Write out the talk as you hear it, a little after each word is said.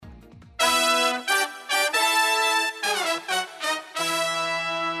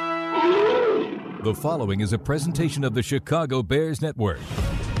The following is a presentation of the Chicago Bears Network.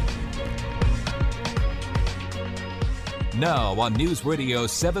 Now on News Radio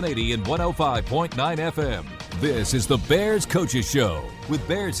 780 and 105.9 FM, this is the Bears Coaches Show with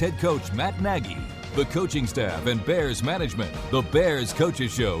Bears head coach Matt Nagy, the coaching staff, and Bears management. The Bears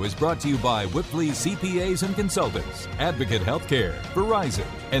Coaches Show is brought to you by Whipley CPAs and Consultants, Advocate Healthcare, Verizon,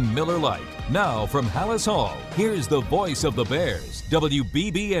 and Miller Lite. Now from Hallis Hall, here's the voice of the Bears,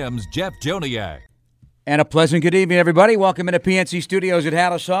 WBBM's Jeff Joniak. And a pleasant good evening, everybody. Welcome into PNC Studios at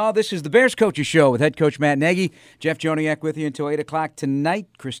Hallis Hall. This is the Bears Coaches Show with head coach Matt Nagy. Jeff Joniak with you until 8 o'clock tonight.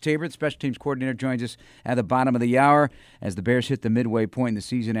 Chris Tabor, the special teams coordinator, joins us at the bottom of the hour as the Bears hit the midway point in the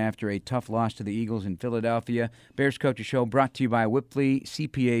season after a tough loss to the Eagles in Philadelphia. Bears Coaches Show brought to you by Whipley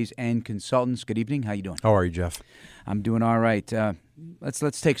CPAs and Consultants. Good evening. How you doing? How are you, Jeff? I'm doing all right.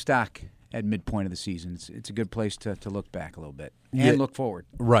 Let's take stock at midpoint of the season. It's a good place to look back a little bit and look forward.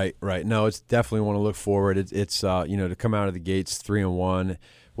 Right. No, it's definitely want to look forward. It's to come out of the gates 3-1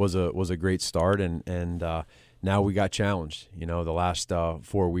 was a great start, and now we got challenged. The last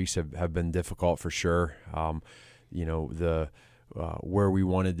 4 weeks have been difficult for sure. Where we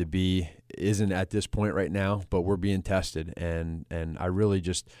wanted to be isn't at this point right now, but we're being tested, and I really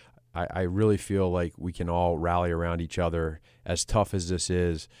I really feel like we can all rally around each other. As tough as this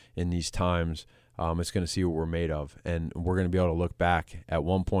is in these times, it's going to see what we're made of, and we're going to be able to look back at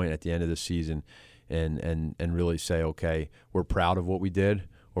one point at the end of the season and really say, okay, we're proud of what we did,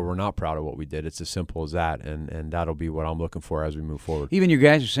 or we're not proud of what we did. It's as simple as that, and that'll be what I'm looking for as we move forward. Even your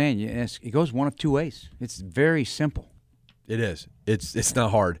guys are saying it goes one of two ways. It's very simple. It is. It's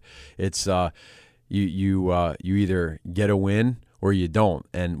not hard. It's you either get a win or you don't.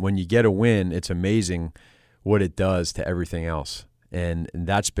 And when you get a win, it's amazing what it does to everything else. And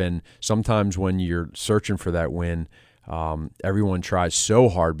that's been sometimes when you're searching for that win, everyone tries so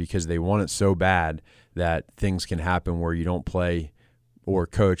hard because they want it so bad that things can happen where you don't play or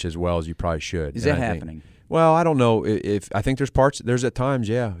coach as well as you probably should. Is that happening? Well, I don't know if I think there's at times,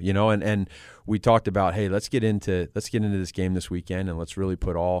 yeah, and we talked about, hey, let's get into this game this weekend and let's really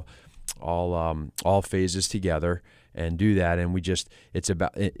put all phases together and do that. And it's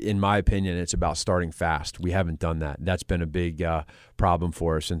about, in my opinion, it's about starting fast. We haven't done that. That's been a big problem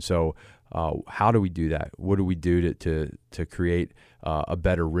for us. And so how do we do that? What do we do to create a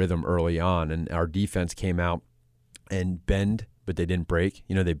better rhythm early on? And our defense came out and bend, but they didn't break.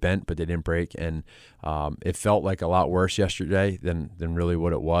 They bent, but they didn't break. And it felt like a lot worse yesterday than really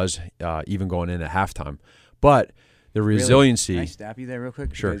what it was, even going in at halftime. But the resiliency. Really? Can I stop you there real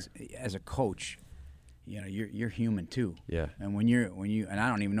quick? Sure. Because as a coach, you're human too. Yeah. And when you and I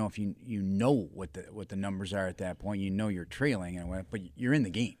don't even know if you know what the numbers are at that point. You're trailing and but you're in the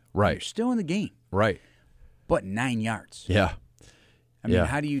game. Right. You're still in the game. Right. But 9 yards. Yeah. I mean,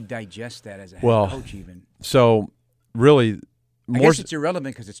 how do you digest that as a head coach even? So really, I guess it's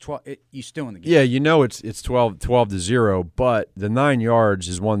irrelevant because it's 12. You're still in the game. Yeah, it's 12-0, but the 9 yards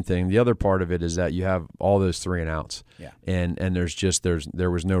is one thing. The other part of it is that you have all those 3 and outs. Yeah. And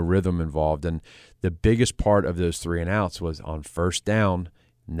there was no rhythm involved, and the biggest part of those 3 and outs was on first down,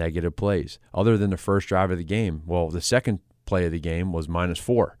 negative plays. Other than the first drive of the game, well, the second play of the game was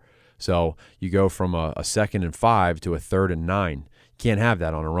 -4. So you go from a 2nd and 5 to a 3rd and 9. You can't have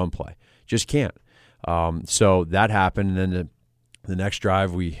that on a run play. Just can't. So that happened, and then the next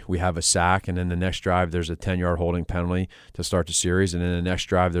drive, we have a sack, and then the next drive there's a 10-yard holding penalty to start the series, and then the next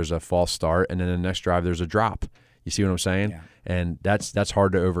drive there's a false start, and then the next drive there's a drop. You see what I'm saying? Yeah. And that's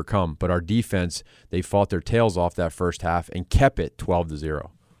hard to overcome. But our defense, they fought their tails off that first half and kept it 12-0.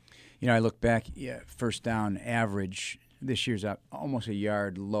 I look back, first down average this year's up almost a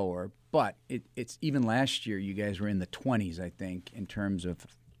yard lower, but it's even last year you guys were in the 20s, I think, in terms of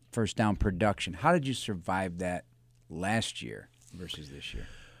first down production. How did you survive that last year versus this year?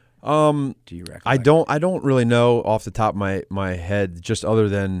 Do you recollect? I don't really know off the top of my head, just other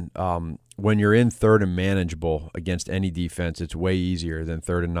than when you're in 3rd and manageable against any defense, it's way easier than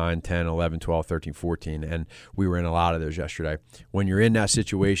 3rd and 9, 10, 11, 12, 13, 14, and we were in a lot of those yesterday. When you're in that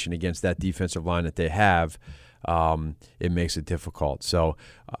situation against that defensive line that they have, it makes it difficult. So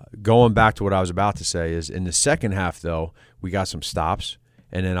going back to what I was about to say is in the second half, though, we got some stops,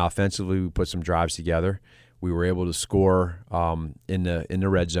 and then offensively we put some drives together. We were able to score in the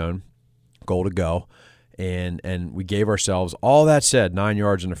red zone, goal to go, and we gave ourselves, all that said, 9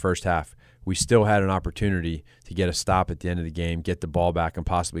 yards in the first half. We still had an opportunity to get a stop at the end of the game, get the ball back and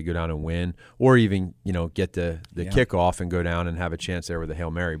possibly go down and win, or even get the kickoff and go down and have a chance there with a Hail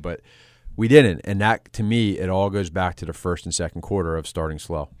Mary. But we didn't, and that, to me, it all goes back to the first and second quarter of starting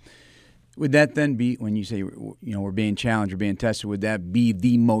slow. Would that then be, when you say, we're being challenged or being tested, would that be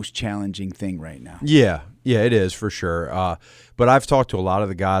the most challenging thing right now? Yeah, it is for sure. But I've talked to a lot of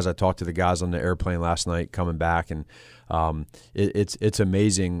the guys. I talked to the guys on the airplane last night coming back, and it's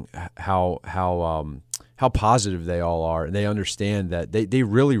amazing how positive they all are, and they understand that they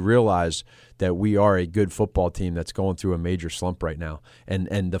really realize that we are a good football team that's going through a major slump right now,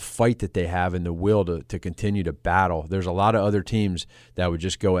 and the fight that they have and the will to continue to battle. There's a lot of other teams that would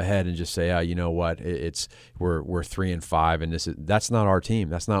just go ahead and just say, you know what, we're 3-5, and that's not our team.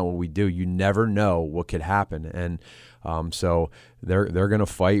 That's not what we do. You never know what could happen, and so they're going to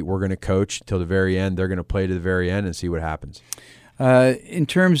fight. We're going to coach till the very end. They're going to play to the very end and see what happens. In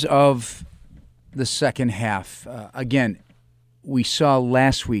terms of the second half, again, we saw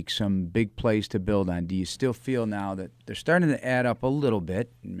last week some big plays to build on. Do you still feel now that they're starting to add up a little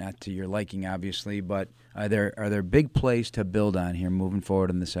bit, not to your liking, obviously, but are there big plays to build on here moving forward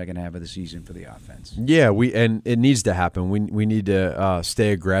in the second half of the season for the offense? Yeah, and it needs to happen. We need to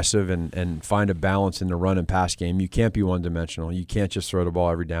stay aggressive and find a balance in the run and pass game. You can't be one-dimensional. You can't just throw the ball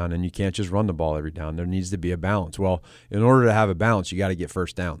every down, and you can't just run the ball every down. There needs to be a balance. Well, in order to have a balance, you got to get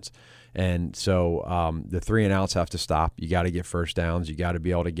first downs. And so the 3 and outs have to stop. You got to get first downs. You got to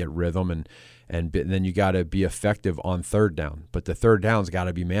be able to get rhythm, and then you got to be effective on third down. But the third down's got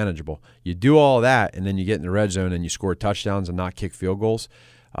to be manageable. You do all that, and then you get in the red zone and you score touchdowns and not kick field goals.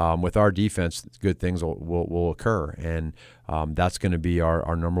 With our defense, good things will occur, and that's going to be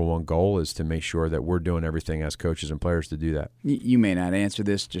our number one goal, is to make sure that we're doing everything as coaches and players to do that. You may not answer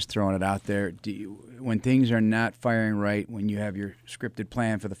this, just throwing it out there. When things are not firing right, when you have your scripted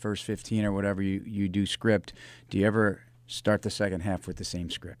plan for the first 15 or whatever you do script, do you ever start the second half with the same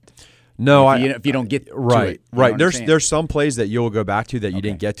script? No, if you don't get right, to it, right. There's some plays that you'll go back to that you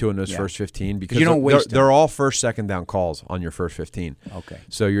didn't get to in those first 15 because you don't waste they're all first, second down calls on your first 15. Okay.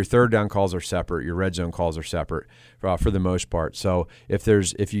 So your third down calls are separate. Your red zone calls are separate for the most part. So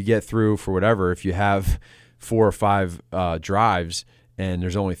if you get through for whatever, if you have 4 or 5 drives and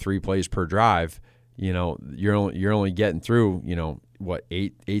there's only 3 plays per drive, you're only getting through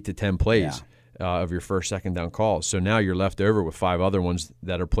 8 to 10 plays. Yeah. Of your first, second down calls. So now you're left over with 5 other ones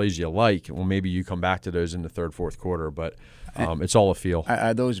that are plays you like. Well, maybe you come back to those in the third, fourth quarter, but it's all a feel.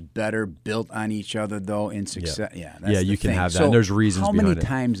 Are those better built on each other, though, in success? Yeah, that's you the can thing. have that. So and there's reasons behind it. How many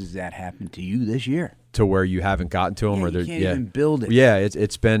times has that happened to you this year? To where you haven't gotten to them, or you can't even build it. Yeah,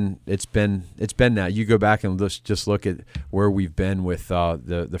 it's been that. You go back and just look at where we've been with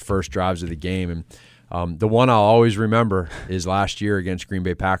the first drives of the game, and the one I'll always remember is last year against Green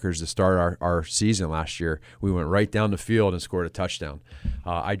Bay Packers to start our season last year. We went right down the field and scored a touchdown.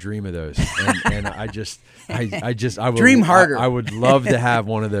 I dream of those, and I would dream harder. I would love to have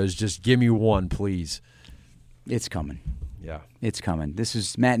one of those. Just give me one, please. It's coming. Yeah, it's coming. This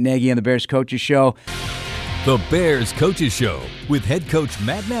is Matt Nagy on the Bears Coaches Show. The Bears Coaches Show with head coach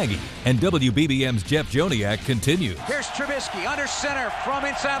Matt Nagy and WBBM's Jeff Joniak continues. Here's Trubisky under center from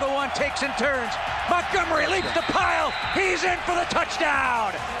inside the 1, takes and turns. Montgomery leaps the pile. He's in for the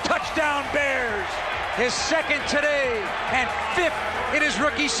touchdown. Touchdown Bears. His second today and 5th in his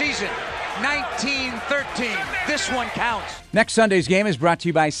rookie season. 19-13. This one counts. Next Sunday's game is brought to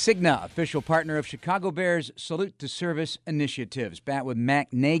you by Cigna, official partner of Chicago Bears Salute to Service initiatives. Bat with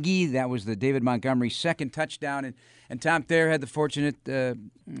Matt Nagy. That was the David Montgomery second touchdown. And Tom Thayer had the fortunate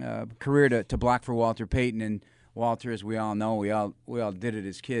career to block for Walter Payton. And Walter, as we all know, we all did it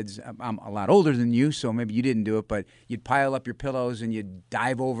as kids. I'm a lot older than you, so maybe you didn't do it, but you'd pile up your pillows and you'd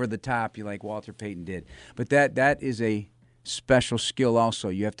dive over the top, like Walter Payton did. But that is a special skill also.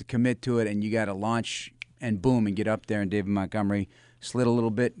 You have to commit to it, and you got to launch and boom and get up there. And David Montgomery slid a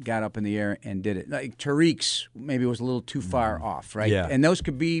little bit, got up in the air, and did it. Like Tariq's maybe was a little too far off, right? Yeah. And those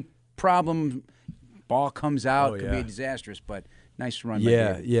could be problems. Ball comes out, could be disastrous, but nice run.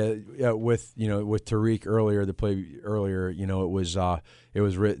 Yeah. With Tariq earlier, the play earlier, it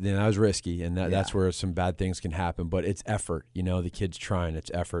was risky, and that's where some bad things can happen. But it's effort. The kid's trying.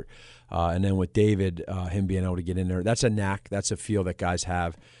 It's effort. And then with David, him being able to get in there, that's a knack. That's a feel that guys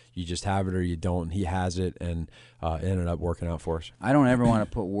have. You just have it or you don't. He has it, and it ended up working out for us. I don't ever want to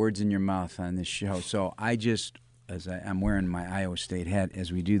put words in your mouth on this show, so I'm wearing my Iowa State hat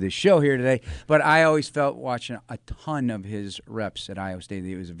as we do this show here today, but I always felt watching a ton of his reps at Iowa State that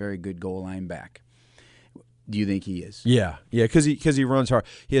he was a very good goal line back. Do you think he is? Yeah, because he runs hard.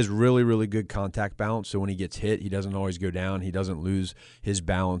 He has really, really good contact balance, so when he gets hit, he doesn't always go down. He doesn't lose his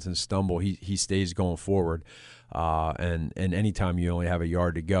balance and stumble. He stays going forward. And anytime you only have a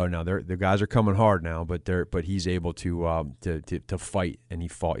yard to go. Now the guys are coming hard now, but he's able to fight, and he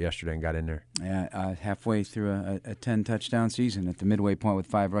fought yesterday and got in there. Yeah, halfway through a 10-touchdown season at the midway point with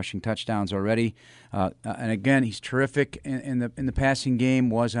 5 rushing touchdowns already. And again, he's terrific in the passing game.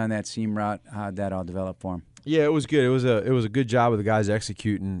 Was on that seam route. How'd that all develop for him? Yeah, it was good. It was a good job of the guys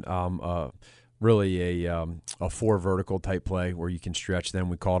executing. Really a 4 vertical type play where you can stretch them.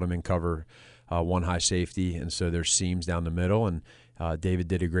 We called them in cover 1 high safety, and so there's seams down the middle. And David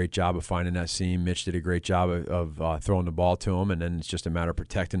did a great job of finding that seam. Mitch did a great job of throwing the ball to him, and then it's just a matter of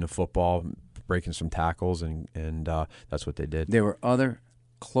protecting the football, breaking some tackles, and that's what they did. There were other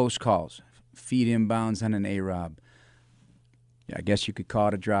close calls. Feed inbounds on an A-Rob. I guess you could call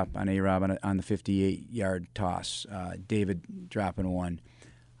it a drop on A-Rob on the 58-yard toss. David dropping one.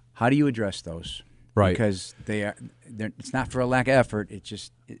 How do you address those? Right. Because it's not for a lack of effort.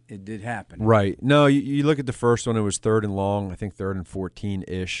 It did happen. Right. No, you look at the first one. It was 3rd and long. I think 3rd and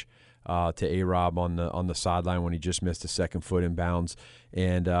 14-ish to A-Rob on the sideline when he just missed a second foot in bounds.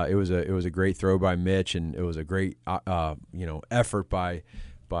 And it was a great throw by Mitch, and it was a great effort by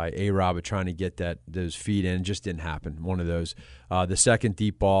A-Rob of trying to get those feet in. It just didn't happen. One of those. The second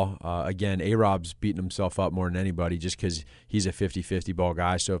deep ball, again, A-Rob's beating himself up more than anybody just because he's a 50-50 ball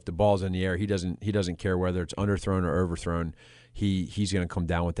guy. So if the ball's in the air, he doesn't care whether it's underthrown or overthrown. He's going to come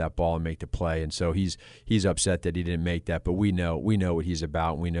down with that ball and make the play. And so he's upset that he didn't make that. But we know what he's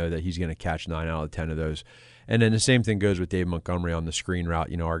about, and we know that he's going to catch 9 out of 10 of those. And then the same thing goes with Dave Montgomery on the screen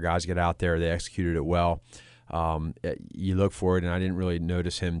route. Our guys get out there, they executed it well. You look for it, and I didn't really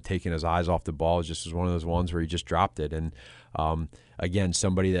notice him taking his eyes off the ball. It just was one of those ones where he just dropped it. And again,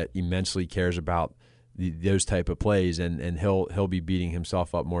 somebody that immensely cares about those type of plays, and he'll be beating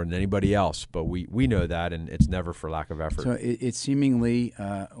himself up more than anybody else. But we know that, and it's never for lack of effort. So it's seemingly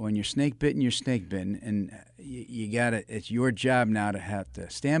when you're snake bitten, you're snake bitten, and you got to. It's your job now to have to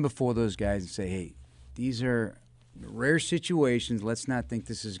stand before those guys and say, "Hey, these are rare situations. Let's not think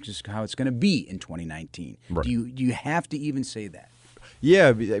this is just how it's going to be in 2019." Right. Do you have to even say that?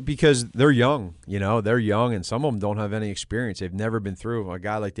 Yeah, because they're young. They're young, and some of them don't have any experience. They've never been through. A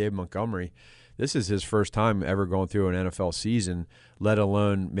guy like Dave Montgomery, this is his first time ever going through an NFL season, let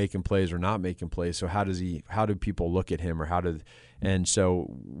alone making plays or not making plays. So how do people look at him, and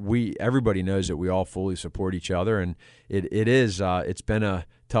so everybody knows that we all fully support each other, and it's been a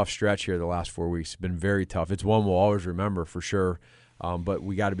tough stretch here the last 4 weeks. It's been very tough. It's one we'll always remember for sure, but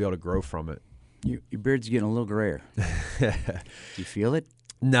we got to be able to grow from it. Your beard's getting a little grayer. Do you feel it?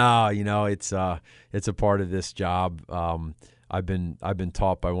 No, it's a part of this job. I've been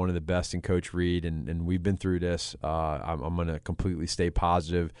taught by one of the best in Coach Reed, and we've been through this. I'm going to completely stay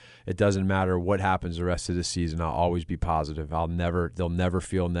positive. It doesn't matter what happens the rest of the season. I'll always be positive. They'll never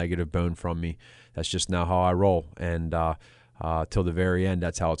feel a negative bone from me. That's just now how I roll. And till the very end,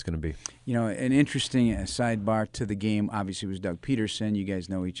 that's how it's going to be. An interesting sidebar to the game, obviously, was Doug Peterson. You guys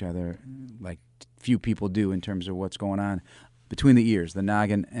know each other like few people do in terms of what's going on between the ears, the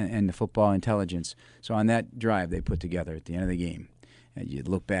noggin and the football intelligence. So on that drive they put together at the end of the game, and you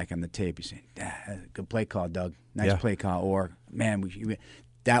look back on the tape, you say, good play call, Doug. Nice play call. Or, man,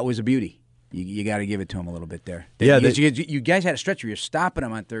 that was a beauty. You got to give it to him a little bit there. You guys had a stretch where you're stopping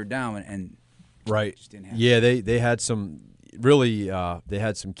them on 3rd down, and right. Just didn't happen. Yeah, they had some really they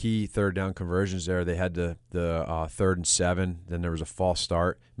had some key 3rd down conversions there. They had the 3rd and 7. Then there was a false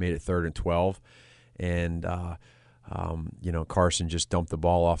start, made it 3rd and 12, and Carson just dumped the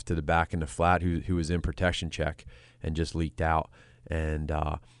ball off to the back in the flat, who was in protection check, and just leaked out. And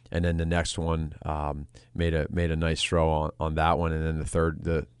then the next one made a nice throw on that one. And then the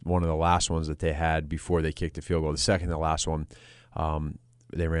third, one of the last ones that they had before they kicked the field goal, the second to last one,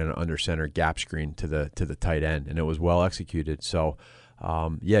 they ran an under center gap screen to the tight end, and it was well executed. So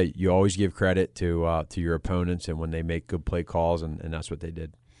you always give credit to your opponents, and when they make good play calls, and that's what they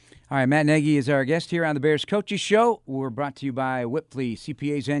did. All right, Matt Nagy is our guest here on the Bears Coaches Show. We're brought to you by Whipley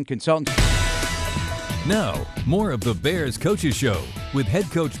CPAs and Consultants. Now, more of the Bears Coaches Show with head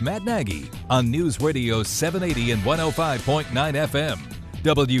coach Matt Nagy on News Radio 780 and 105.9 FM,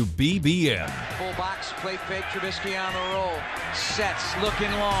 WBBM. Full box, play fake, Trubisky on the roll. Sets,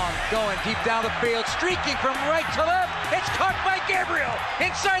 looking long, going deep down the field, streaking from right to left. It's caught by Gabriel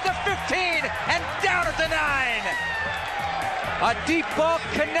inside the 15 and down at the 9. A deep ball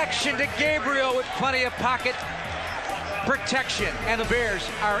connection to Gabriel with plenty of pocket protection, and the Bears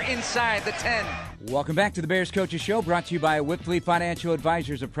are inside the 10. Welcome back to the Bears Coaches Show, brought to you by Whipley Financial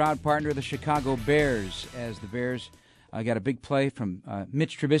Advisors, a proud partner of the Chicago Bears, as the Bears got a big play from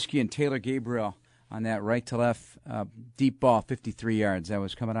Mitch Trubisky and Taylor Gabriel on that right to left deep ball, 53 yards. That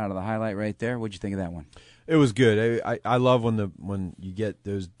was coming out of the highlight right there. What'd you think of that one? It was good. I love when you get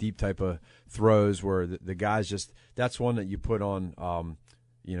those deep type of throws where the guys just – that's one that you put on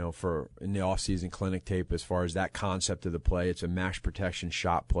for in the off-season clinic tape as far as that concept of the play. It's a mash protection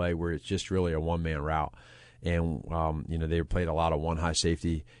shot play where it's just really a one-man route. And, they played a lot of one high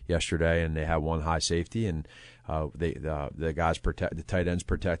safety yesterday, and they had one high safety, and the guys the tight ends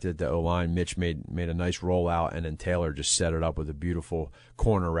protected the O-line. Mitch made a nice rollout, and then Taylor just set it up with a beautiful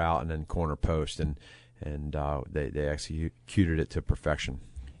corner route and then corner post, and they executed it to perfection.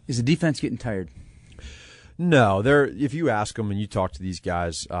 Is the defense getting tired? No, if you ask them and you talk to these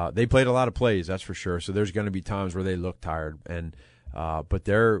guys, they played a lot of plays, that's for sure. So there's going to be times where they look tired, but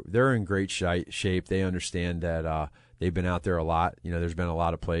they're in great shape. They understand that they've been out there a lot. There's been a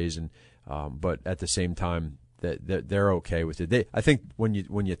lot of plays, and but at the same time, that they're okay with it. I think when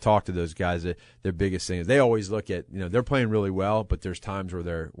you talk to those guys, their biggest thing is they always look at they're playing really well, but there's times where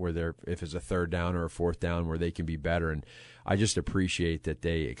they're if it's a third down or a fourth down where they can be better, and I just appreciate that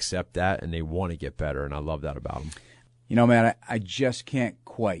they accept that and they want to get better, and I love that about them. Man, I just can't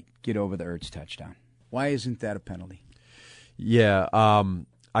quite get over the Ertz touchdown. Why isn't that a penalty? Yeah,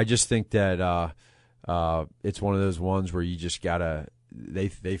 I just think that it's one of those ones where you just gotta. They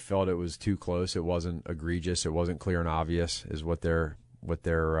felt it was too close. It wasn't egregious. It wasn't clear and obvious, is what their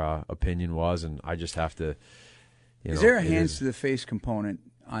opinion was, and I just have to. Is there a hands to the face component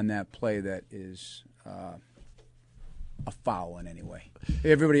on that play that is a foul in any way?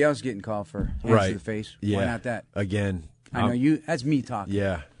 Everybody else getting called for hands to the face. Yeah. Why not that? Again, I know you. That's me talking.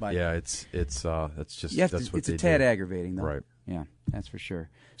 Yeah, but it's that's just that's what it's they a tad do. aggravating, though. Right. Yeah, that's for sure.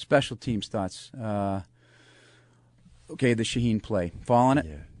 Special teams thoughts. Okay, the Shaheen play. Fall on it?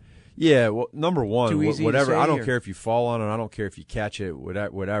 Yeah. Well, number one, Too easy whatever. to say, I don't or? care if you fall on it. I don't care if you catch it.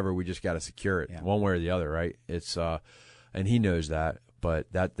 Whatever. We just got to secure it one way or the other, right? It's and he knows that.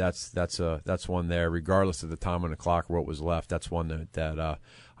 But that's one there, regardless of the time on the clock or what was left. That's one that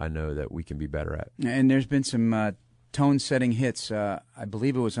I know that we can be better at. And there's been some tone-setting hits. I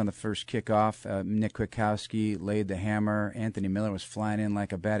believe it was on the first kickoff. Nick Kwiatkowski laid the hammer. Anthony Miller was flying in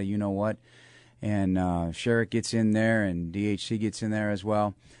like a bat of you-know-what. And Sherrick gets in there, and DHC gets in there as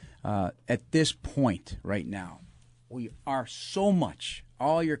well. At this point right now, we are so much,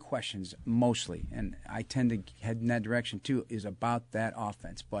 all your questions mostly, and I tend to head in that direction too, is about that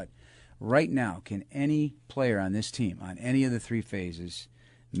offense. But right now, can any player on this team, on any of the three phases,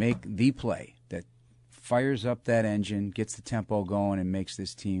 make the play that fires up that engine, gets the tempo going, and makes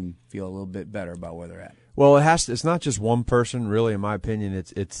this team feel a little bit better about where they're at? Well, it's not just one person, really. In my opinion,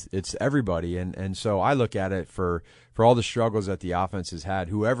 it's everybody, and so I look at it for all the struggles that the offense has had.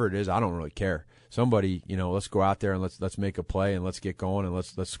 Whoever it is, I don't really care. Somebody, let's go out there and let's make a play and let's get going and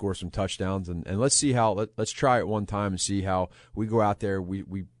let's score some touchdowns and let's see how let's try it one time and see how we go out there.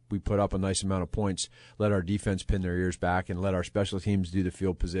 We put up a nice amount of points, let our defense pin their ears back, and let our special teams do the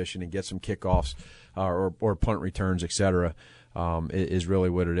field position and get some kickoffs or punt returns, etc. Is really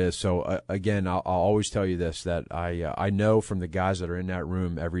what it is. So again, I'll always tell you this, that I know from the guys that are in that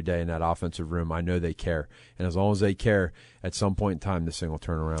room every day, in that offensive room, I know they care, and as long as they care, at some point in time, this thing will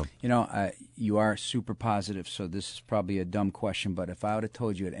turn around. You are super positive, so this is probably a dumb question, but if I would have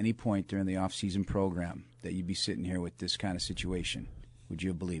told you at any point during the off-season program that you'd be sitting here with this kind of situation, would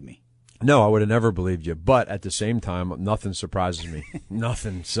you have believed me? No, I would have never believed you. But at the same time, nothing surprises me.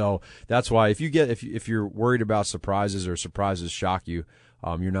 Nothing. So that's why if you're worried about surprises or surprises shock you,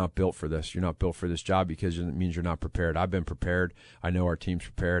 you're not built for this. You're not built for this job because it means you're not prepared. I've been prepared. I know our team's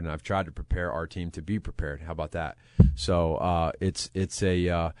prepared, and I've tried to prepare our team to be prepared. How about that? So it's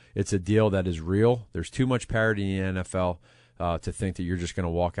a deal that is real. There's too much parity in the NFL to think that you're just going to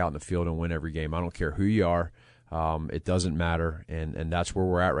walk out in the field and win every game. I don't care who you are. It doesn't matter, and that's where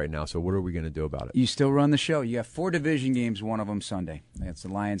we're at right now. So what are we going to do about it? You still run the show. You have 4 division games, one of them Sunday. That's the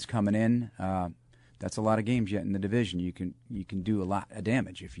Lions coming in. That's a lot of games yet in the division. You can do a lot of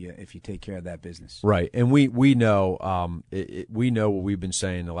damage if you take care of that business. Right, and we know we know what we've been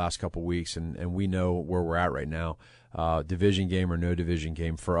saying the last couple of weeks, and we know where we're at right now. Division game or no division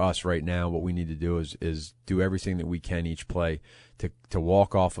game, for us right now, what we need to do is do everything that we can each play to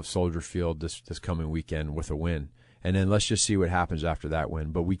walk off of Soldier Field this coming weekend with a win, and then let's just see what happens after that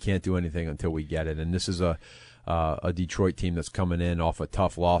win. But we can't do anything until we get it. And this is a Detroit team that's coming in off a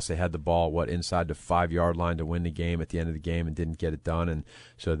tough loss. They had the ball inside the 5-yard line to win the game at the end of the game and didn't get it done, and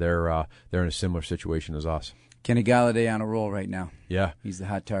so they're in a similar situation as us. Kenny Galladay on a roll right now. Yeah, he's the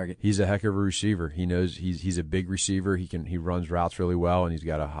hot target. He's a heck of a receiver. He knows he's a big receiver. He runs routes really well, and he's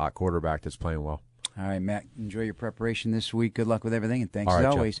got a hot quarterback that's playing well. All right, Matt, enjoy your preparation this week. Good luck with everything, and thanks All right,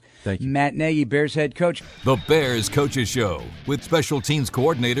 as Jeff. always. Thank you. Matt Nagy, Bears head coach. The Bears Coaches Show with Special Teams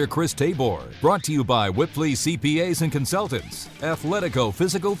Coordinator Chris Tabor. Brought to you by Whipley CPAs and Consultants, Athletico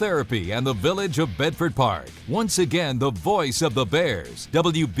Physical Therapy, and the Village of Bedford Park. Once again, the voice of the Bears,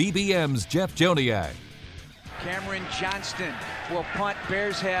 WBBM's Jeff Joniak. Cameron Johnston will punt.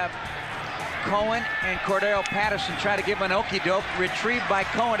 Bears have Cohen and Cordero Patterson try to give him an okey-doke. Retrieved by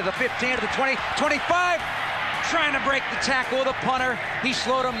Cohen to the 15, to the 20, 25. Trying to break the tackle with a punter. He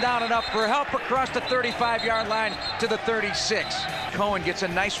slowed him down enough for help across the 35-yard line to the 36. Cohen gets a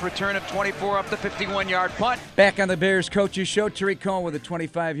nice return of 24 up the 51-yard punt. Back on the Bears Coaches Show, Tariq Cohen with a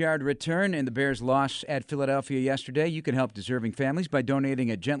 25-yard return in the Bears' loss at Philadelphia yesterday. You can help deserving families by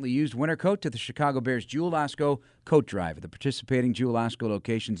donating a gently used winter coat to the Chicago Bears Jewel Osco Coat Drive at the participating Jewel Osco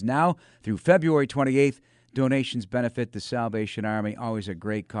locations now through February 28th. Donations benefit the Salvation Army. Always a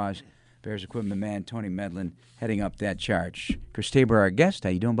great cause. Bears equipment man Tony Medlin heading up that charge. Chris Tabor, our guest. How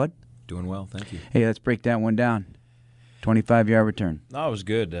you doing, bud? Doing well, thank you. Hey, let's break that one down. 25-yard return. No, it was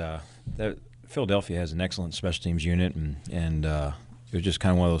good. Philadelphia has an excellent special teams unit, and it was just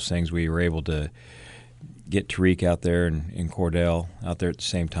kind of one of those things we were able to get Tariq out there and Cordell out there at the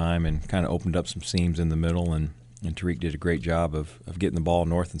same time and kind of opened up some seams in the middle, and Tariq did a great job of getting the ball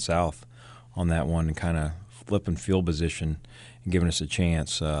north and south on that one and kind of flipping field position and giving us a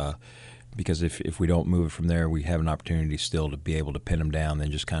chance. Because if we don't move it from there, we have an opportunity still to be able to pin them down,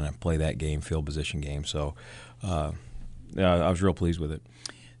 then just kind of play that game, field position game. So I was real pleased with it.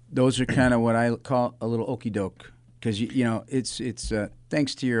 Those are kind of what I call a little okey-doke because, it's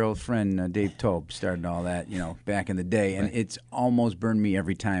thanks to your old friend Dave Tobe started all that, back in the day. And It's almost burned me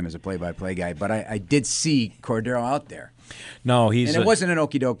every time as a play-by-play guy. But I did see Cordero out there. No, and it wasn't an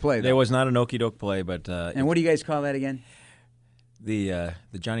okey-doke play, though. It was not an okey-doke play. But and what do you guys call that again? The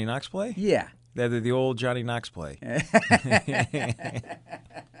Johnny Knox play? Yeah. The old Johnny Knox play.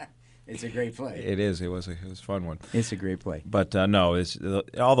 It's a great play. It is. It was a fun one. It's a great play. But no,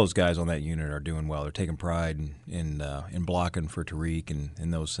 all those guys on that unit are doing well. They're taking pride in blocking for Tariq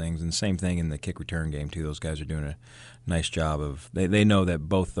and those things. And the same thing in the kick return game too. Those guys are doing a nice job of. They know that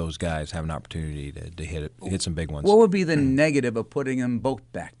both those guys have an opportunity to hit some big ones. What would be the negative of putting them both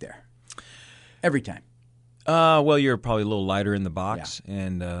back there every time? Well, you're probably a little lighter in the box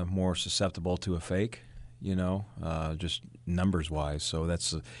and more susceptible to a fake, just numbers-wise. So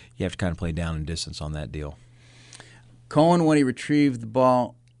you have to kind of play down in distance on that deal. Cohen, when he retrieved the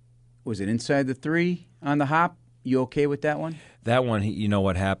ball, was it inside the 3 on the hop? You okay with that one? That one, you know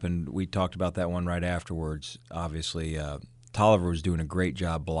what happened? We talked about that one right afterwards. Obviously, Tolliver was doing a great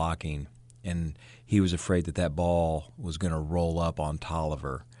job blocking, and he was afraid that ball was going to roll up on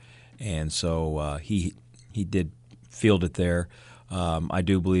Tolliver. And so he did field it there. I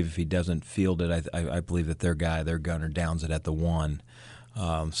do believe if he doesn't field it, I believe that their gunner, downs it at the 1.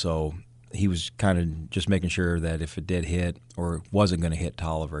 So he was kind of just making sure that if it did hit or wasn't going to hit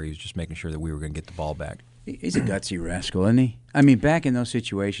Tolliver, he was just making sure that we were going to get the ball back. He's a gutsy rascal, isn't he? I mean, back in those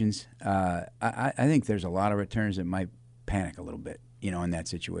situations, I think there's a lot of returns that might panic a little bit, in that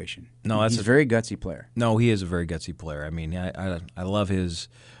situation. No, he's a very gutsy player. No, he is a very gutsy player. I mean, I love his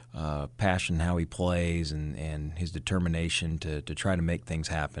passion, how he plays, and his determination to try to make things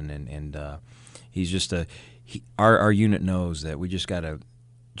happen. And he's just our unit knows that we just got to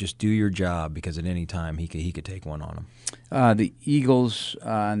just do your job because at any time he could take one on him. The Eagles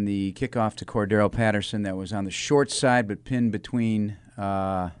on the kickoff to Cordero Patterson that was on the short side but pinned between,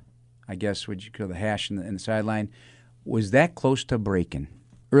 I guess, what you call the hash and the sideline. Was that close to breaking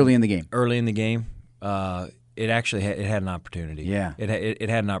early in the game? Early in the game. It actually had an opportunity. Yeah, it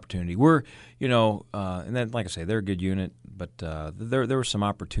had an opportunity. We're and then like I say, they're a good unit, but there were some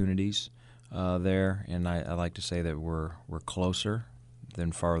opportunities there, and I like to say that we're closer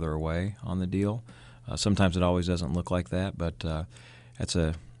than farther away on the deal. Sometimes it always doesn't look like that, but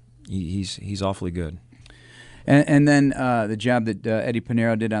he's awfully good. And then the job that Eddie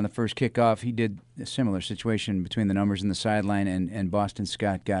Pinheiro did on the first kickoff, he did a similar situation between the numbers and the sideline, and Boston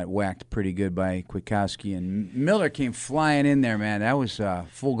Scott got whacked pretty good by Kwiatkowski, and Miller came flying in there, man. That was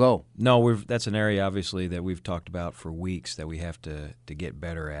full go. No, that's an area, obviously, that we've talked about for weeks that we have to get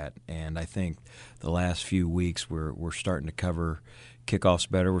better at, and I think the last few weeks we're starting to cover kickoffs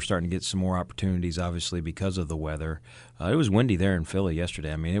better. We're starting to get some more opportunities, obviously, because of the weather. It was windy there in Philly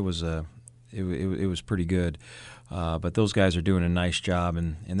yesterday. I mean, it was it was pretty good. But those guys are doing a nice job,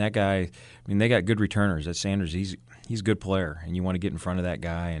 and that guy, I mean, they got good returners. That Sanders, he's a good player, and you want to get in front of that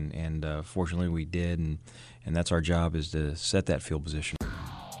guy, and fortunately we did, and that's our job, is to set that field position.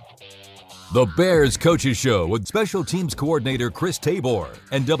 The Bears Coaches Show with Special Teams Coordinator Chris Tabor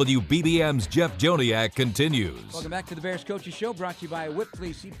and WBBM's Jeff Joniak continues. Welcome back to the Bears Coaches Show, brought to you by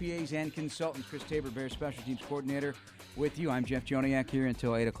Whipley CPAs and Consultants. Chris Tabor, Bears Special Teams Coordinator, with you. I'm Jeff Joniak here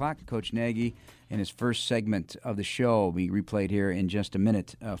until 8 o'clock. Coach Nagy in his first segment of the show will be replayed here in just a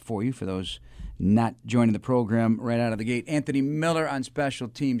minute for you. For those not joining the program right out of the gate, Anthony Miller on special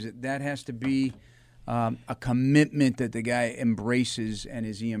teams. That has to be a commitment that the guy embraces, and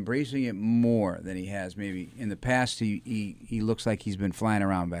is he embracing it more than he has maybe in the past? He looks like he's been flying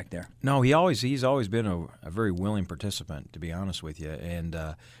around back there. No, he's always been a very willing participant, to be honest with you,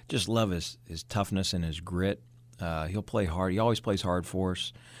 and just love his toughness and his grit. He'll play hard. He always plays hard for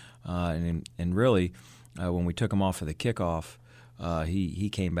us, and really, when we took him off for the kickoff, he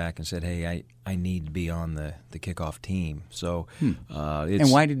came back and said, "Hey, I need to be on the kickoff team." So,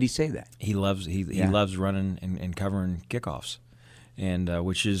 and why did he say that? He loves running and covering kickoffs, and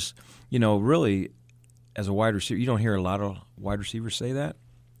which is, really, as a wide receiver, you don't hear a lot of wide receivers say that,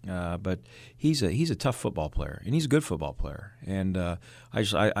 but he's a tough football player, and he's a good football player, and I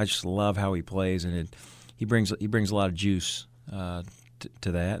just love how he plays, and he brings a lot of juice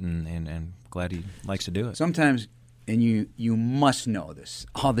to that, and glad he likes to do it. Sometimes. And you must know this,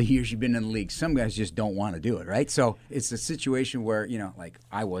 all the years you've been in the league, some guys just don't want to do it, right? So it's a situation where, like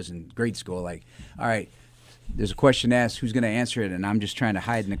I was in grade school, like, all right, there's a question asked, who's going to answer it? And I'm just trying to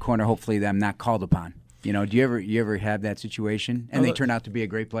hide in the corner, hopefully that I'm not called upon. Do you ever have that situation? And they turn out to be a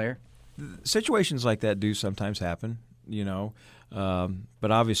great player? Situations like that do sometimes happen, but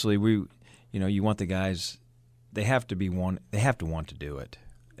obviously you want the guys, they have to want to do it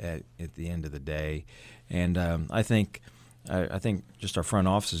at the end of the day. And I think just our front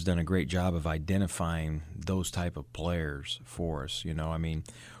office has done a great job of identifying those type of players for us.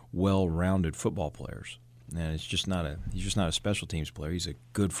 Well-rounded football players, and he's just not a special teams player. He's a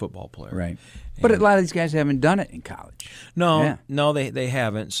good football player, right? But a lot of these guys haven't done it in college. No, they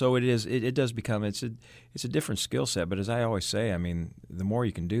haven't. So it does become it's a different skill set. But as I always say, the more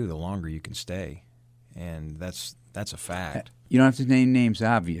you can do, the longer you can stay, and that's a fact. You don't have to name names,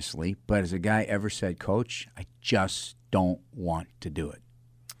 obviously, but has a guy ever said, "Coach, I just don't want to do it,"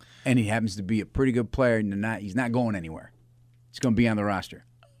 and he happens to be a pretty good player, and he's not going anywhere. He's going to be on the roster.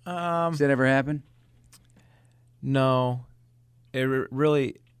 Has that ever happened? No, it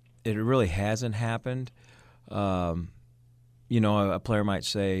really hasn't happened. A player might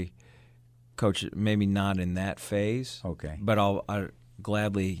say, "Coach, maybe not in that phase." Okay, but I'm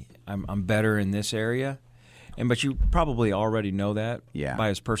better in this area. But you probably already know that by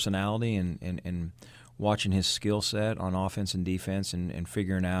his personality and watching his skill set on offense and defense and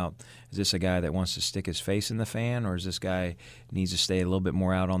figuring out, is this a guy that wants to stick his face in the fan, or is this guy needs to stay a little bit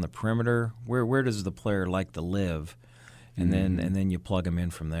more out on the perimeter? Where does the player like to live? And then you plug him in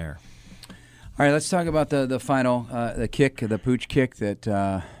from there. All right, let's talk about the final the pooch kick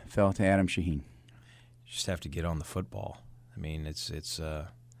that fell to Adam Shaheen. You just have to get on the football. There's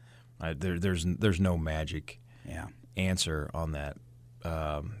no magic answer on that.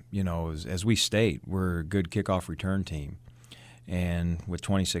 As we state, we're a good kickoff return team, and with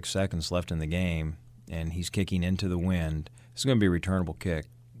 26 seconds left in the game, and he's kicking into the wind, it's going to be a returnable kick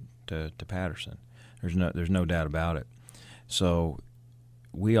to Patterson. There's no doubt about it. So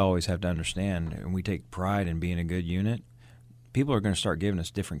we always have to understand, and we take pride in being a good unit. People are going to start giving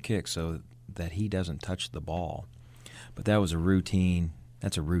us different kicks so that he doesn't touch the ball. But that was a routine.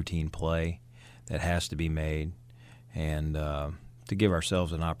 That's a routine play that has to be made, and to give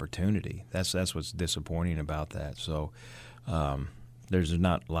ourselves an opportunity. That's what's disappointing about that. So there's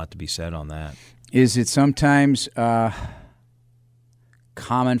not a lot to be said on that. Is it sometimes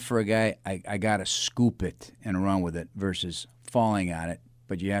common for a guy, I got to scoop it and run with it versus falling on it,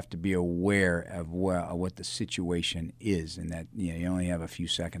 but you have to be aware of what the situation is, and that you only have a few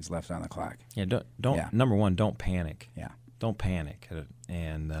seconds left on the clock. Yeah, don't. Number one, don't panic. Yeah. Don't panic,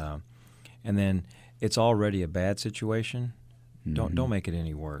 and then it's already a bad situation. Mm-hmm. Don't make it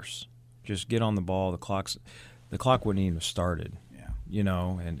any worse. Just get on the ball. The clock wouldn't even have started.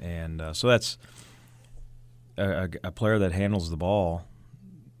 Yeah. So that's a player that handles the ball.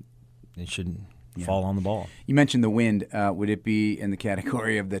 It shouldn't fall on the ball. You mentioned the wind. Would it be in the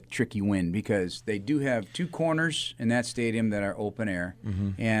category of the tricky wind? Because they do have two corners in that stadium that are open air. Mm-hmm.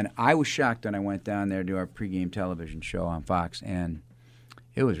 And I was shocked when I went down there to our pregame television show on Fox, and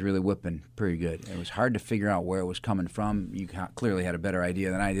it was really whipping pretty good. It was hard to figure out where it was coming from. You clearly had a better idea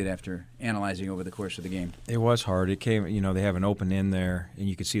than I did after analyzing over the course of the game. It was hard. It came, they have an open end there, and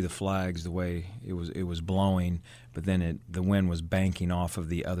you could see the flags the way it was blowing, but then the wind was banking off of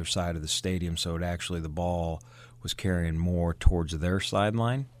the other side of the stadium, so the ball was carrying more towards their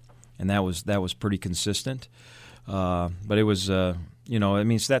sideline, and that was pretty consistent. But it was,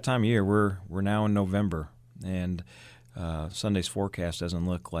 it's that time of year. We're now in November, and Sunday's forecast doesn't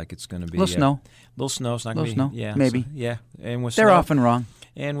look like it's going to be little snow. Little snow. It's not going to be. Snow, yeah, maybe. So, yeah, and with they're snow, often wrong.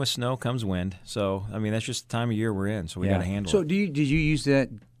 And with snow comes wind. So that's just the time of year we're in. So we got to handle it. So did you use that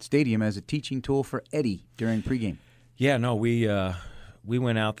stadium as a teaching tool for Eddie during pregame? Yeah, no, we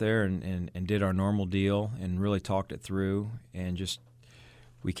went out there and did our normal deal and really talked it through, and just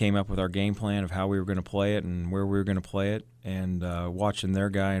we came up with our game plan of how we were going to play it and where we were going to play it, and watching their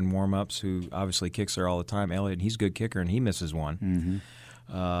guy in warm-ups, who obviously kicks there all the time, Elliott, he's a good kicker, and he misses one.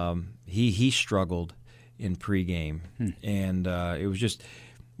 Mm-hmm. He struggled in pregame, and it was just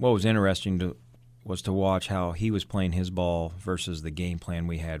what was interesting was to watch how he was playing his ball versus the game plan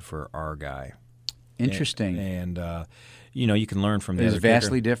we had for our guy. Interesting. And you can learn from the other kicker. Is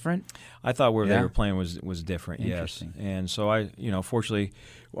vastly kicker. Different? I thought where they were playing was different, yes. And so fortunately,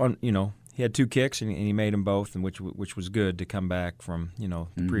 he had 2 kicks and he made them both, and which was good to come back from,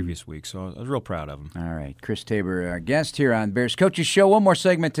 the previous week. So I was real proud of him. All right. Chris Tabor, our guest here on Bears Coaches Show. One more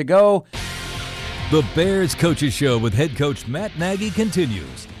segment to go. The Bears Coaches Show with head coach Matt Nagy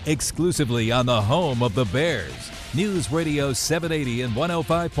continues exclusively on the home of the Bears. News Radio 780 and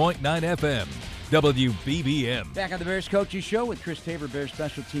 105.9 FM. WBBM. Back on the Bears Coaches Show with Chris Tabor, Bears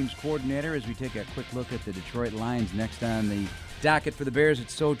Special Teams Coordinator, as we take a quick look at the Detroit Lions next on the docket for the Bears at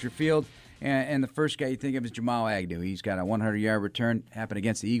Soldier Field. And the first guy you think of is Jamal Agnew. He's got a 100-yard return, happened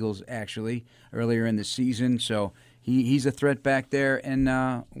against the Eagles, actually, earlier in the season. So he's a threat back there. And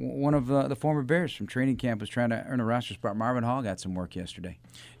one of the former Bears from training camp was trying to earn a roster spot. Marvin Hall got some work yesterday.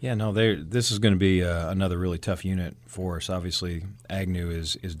 Yeah, no, this is going to be another really tough unit for us. Obviously, Agnew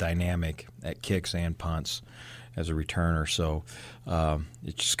is dynamic at kicks and punts as a returner. So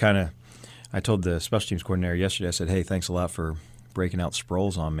it's just kind of – I told the special teams coordinator yesterday, I said, hey, thanks a lot for breaking out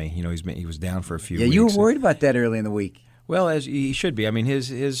Sproles on me. He was down for a few weeks. Yeah, you were worried about that early in the week. Well, as he should be. I mean,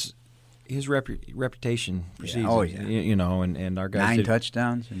 his reputation precedes and our guys 9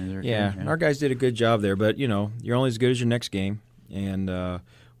 touchdowns. Our guys did a good job there. But, you're only as good as your next game, and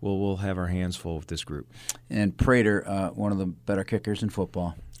we'll have our hands full with this group. And Prater, one of the better kickers in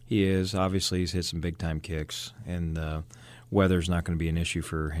football. He is. Obviously, he's hit some big-time kicks, and weather's not going to be an issue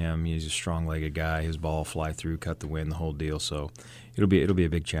for him. He's a strong-legged guy. His ball will fly through, cut the wind, the whole deal. So it'll be a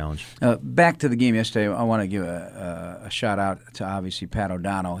big challenge. Back to the game yesterday, I want to give a shout-out to, obviously, Pat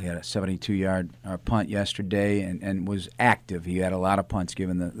O'Donnell. He had a 72-yard punt yesterday and was active. He had a lot of punts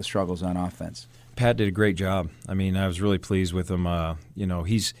given the struggles on offense. Pat did a great job. I mean, I was really pleased with him.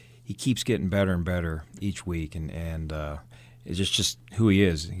 He keeps getting better and better each week, and it's just who he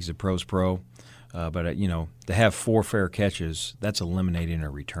is. He's a pro's pro. But to have 4 fair catches, that's eliminating a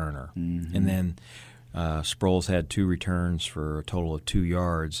returner. Mm-hmm. And then Sproles had 2 returns for a total of 2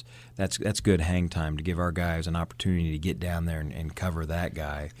 yards. That's good hang time to give our guys an opportunity to get down there and cover that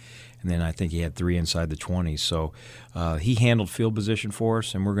guy. And then I think he had 3 inside the 20s. So he handled field position for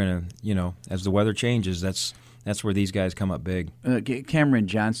us, and we're going to, as the weather changes, that's where these guys come up big. Cameron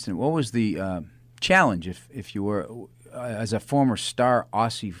Johnston, what was the challenge if you were – as a former star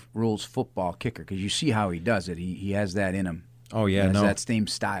Aussie rules football kicker, because you see how he does it. He has that in him. Oh yeah, he has that same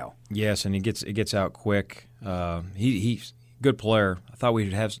style. Yes, and it gets out quick. He's a good player. I thought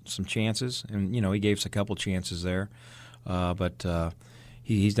we'd have some chances, and he gave us a couple chances there, but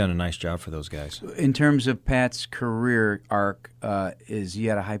he's done a nice job for those guys. In terms of Pat's career arc, is he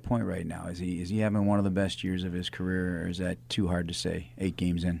at a high point right now? Is he having one of the best years of his career, or is that too hard to say? 8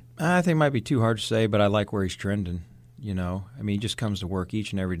 games in, I think it might be too hard to say, but I like where he's trending. He just comes to work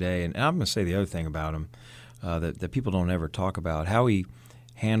each and every day. And I'm going to say the other thing about him that people don't ever talk about, how he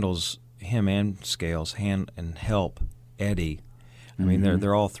handles him and Scales and help Eddie. I mean,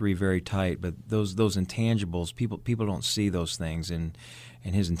 they're all 3 very tight, but those intangibles, people don't see those things, and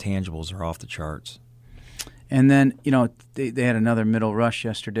his intangibles are off the charts. And then, they had another middle rush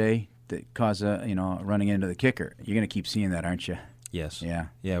yesterday that caused running into the kicker. You're going to keep seeing that, aren't you? Yes.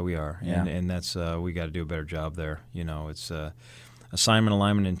 Yeah, we are. Yeah. And that's we got to do a better job there. It's assignment,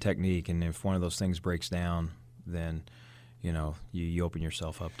 alignment, and technique. And if one of those things breaks down, then you open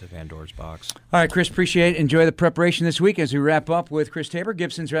yourself up to Pandora's box. All right, Chris, appreciate it. Enjoy the preparation this week as we wrap up with Chris Tabor.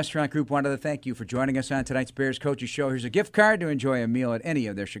 Gibson's Restaurant Group wanted to thank you for joining us on tonight's Bears Coaches Show. Here's a gift card to enjoy a meal at any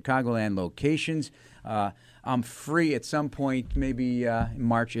of their Chicagoland locations. I'm free at some point, maybe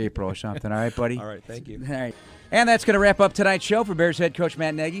March, April or something. All right, buddy? All right, thank you. All right. And that's going to wrap up tonight's show. For Bears head coach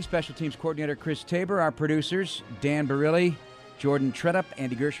Matt Nagy, special teams coordinator Chris Tabor, our producers Dan Barilli, Jordan Tredup,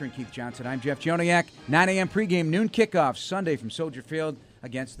 Andy Gersher, and Keith Johnson. I'm Jeff Joniak. 9 a.m. pregame, noon kickoff Sunday from Soldier Field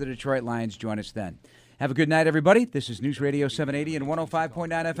against the Detroit Lions. Join us then. Have a good night, everybody. This is News Radio 780 and 105.9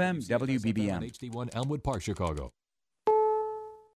 FM, WBBM. HD1 Elmwood Park, Chicago.